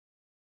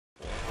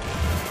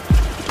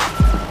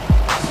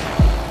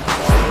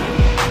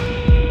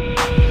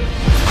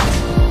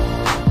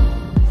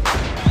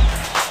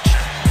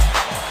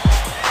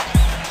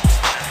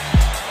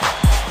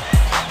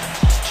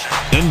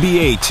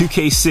NBA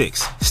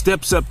 2K6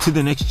 steps up to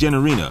the next-gen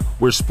arena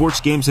where sports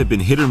games have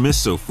been hit or miss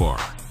so far.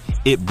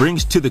 It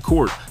brings to the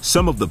court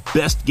some of the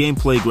best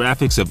gameplay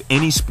graphics of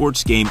any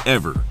sports game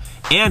ever,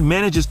 and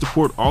manages to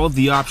port all of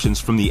the options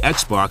from the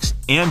Xbox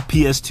and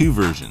PS2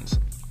 versions.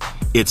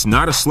 It's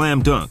not a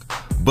slam dunk,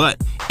 but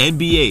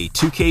NBA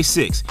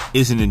 2K6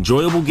 is an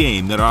enjoyable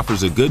game that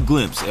offers a good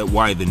glimpse at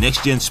why the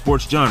next-gen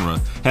sports genre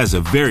has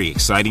a very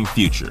exciting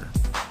future.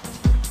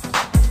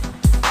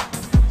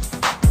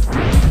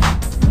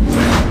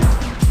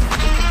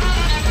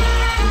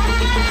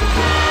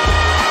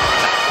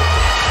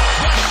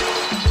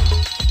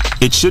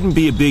 It shouldn't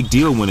be a big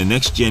deal when a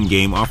next-gen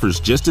game offers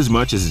just as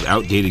much as its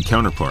outdated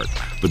counterpart,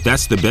 but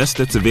that's the best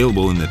that's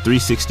available in the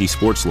 360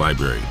 sports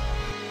library.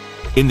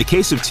 In the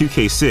case of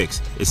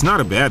 2K6, it's not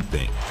a bad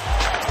thing.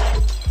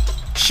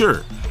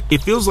 Sure,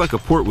 it feels like a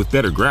port with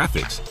better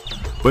graphics,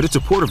 but it's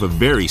a port of a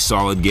very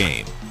solid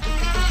game.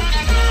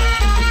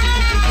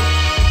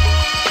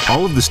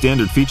 All of the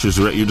standard features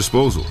are at your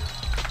disposal.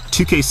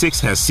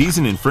 2K6 has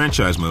season and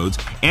franchise modes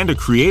and a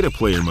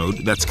create-a-player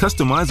mode that's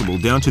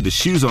customizable down to the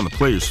shoes on the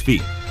player's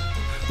feet.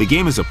 The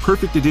game is a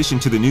perfect addition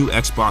to the new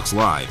Xbox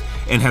Live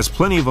and has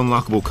plenty of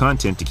unlockable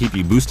content to keep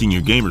you boosting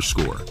your gamer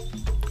score.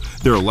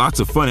 There are lots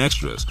of fun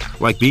extras,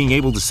 like being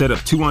able to set up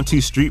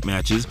 2-on-2 street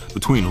matches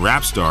between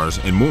rap stars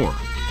and more.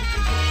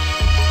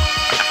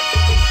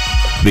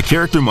 The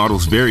character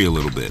models vary a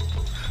little bit.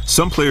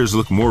 Some players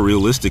look more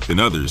realistic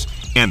than others,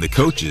 and the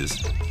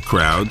coaches,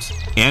 crowds,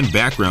 and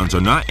backgrounds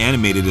are not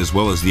animated as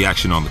well as the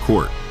action on the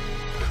court.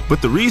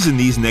 But the reason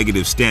these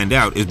negatives stand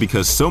out is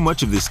because so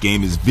much of this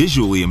game is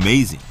visually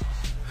amazing.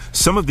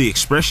 Some of the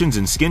expressions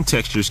and skin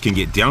textures can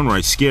get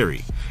downright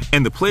scary,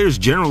 and the players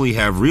generally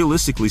have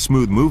realistically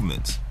smooth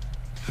movements.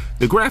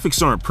 The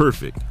graphics aren't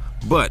perfect,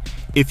 but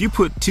if you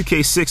put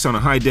 2K6 on a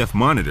high-def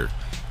monitor,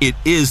 it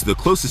is the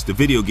closest the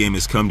video game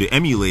has come to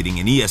emulating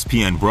an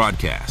ESPN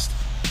broadcast.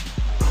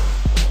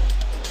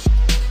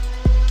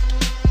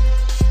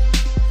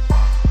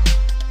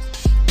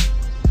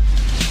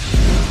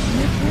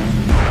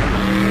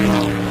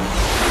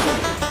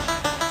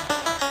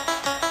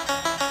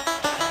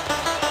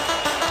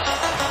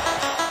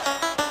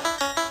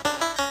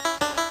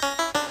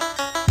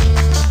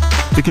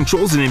 The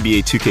controls in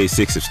NBA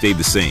 2K6 have stayed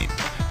the same.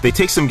 They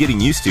take some getting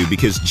used to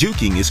because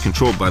juking is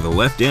controlled by the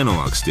left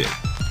analog stick.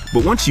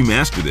 But once you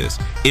master this,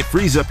 it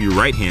frees up your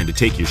right hand to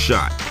take your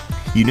shot.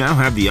 You now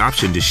have the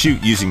option to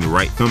shoot using the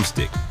right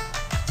thumbstick.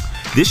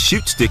 This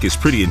shoot stick is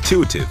pretty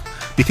intuitive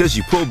because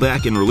you pull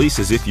back and release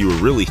as if you were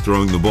really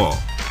throwing the ball.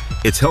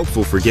 It's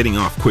helpful for getting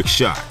off quick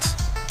shots.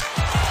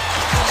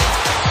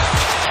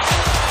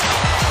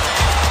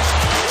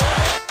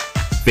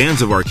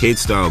 Fans of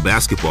arcade-style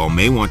basketball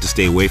may want to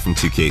stay away from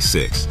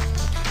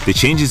 2K6. The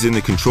changes in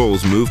the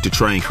controls move to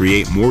try and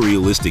create more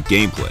realistic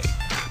gameplay,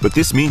 but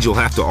this means you'll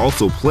have to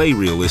also play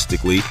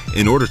realistically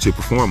in order to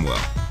perform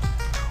well.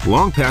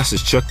 Long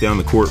passes chucked down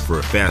the court for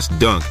a fast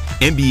dunk,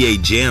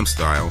 NBA Jam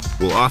style,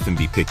 will often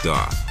be picked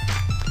off.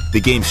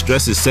 The game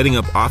stresses setting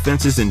up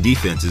offenses and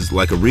defenses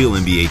like a real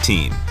NBA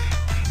team,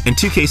 and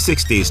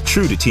 2K6 stays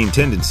true to team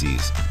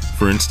tendencies.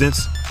 For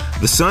instance,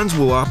 the Suns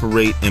will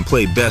operate and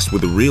play best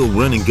with a real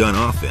run-and-gun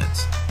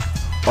offense.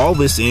 All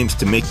this aims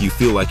to make you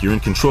feel like you're in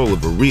control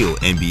of a real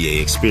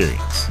NBA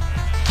experience.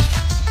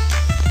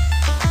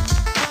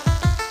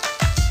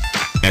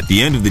 At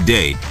the end of the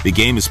day, the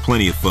game is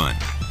plenty of fun.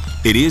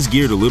 It is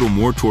geared a little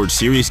more towards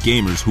serious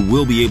gamers who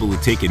will be able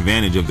to take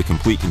advantage of the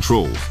complete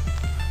controls.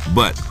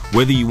 But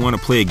whether you want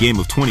to play a game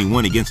of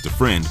 21 against a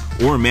friend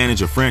or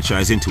manage a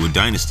franchise into a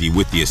dynasty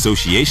with the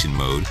association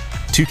mode,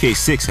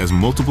 2K6 has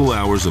multiple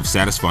hours of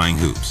satisfying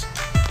hoops.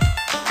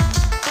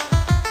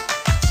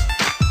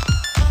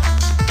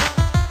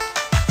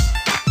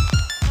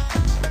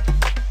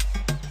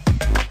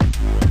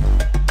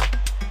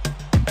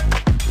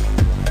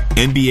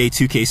 NBA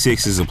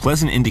 2K6 is a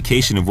pleasant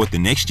indication of what the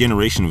next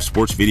generation of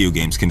sports video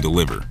games can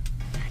deliver.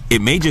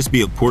 It may just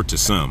be a port to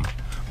some,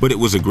 but it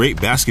was a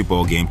great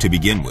basketball game to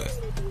begin with.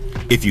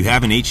 If you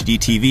have an HD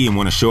TV and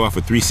want to show off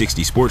a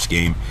 360 sports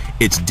game,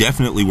 it's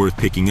definitely worth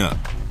picking up.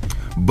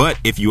 But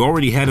if you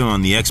already had it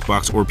on the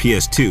Xbox or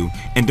PS2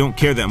 and don't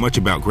care that much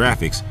about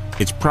graphics,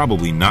 it's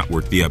probably not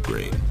worth the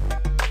upgrade.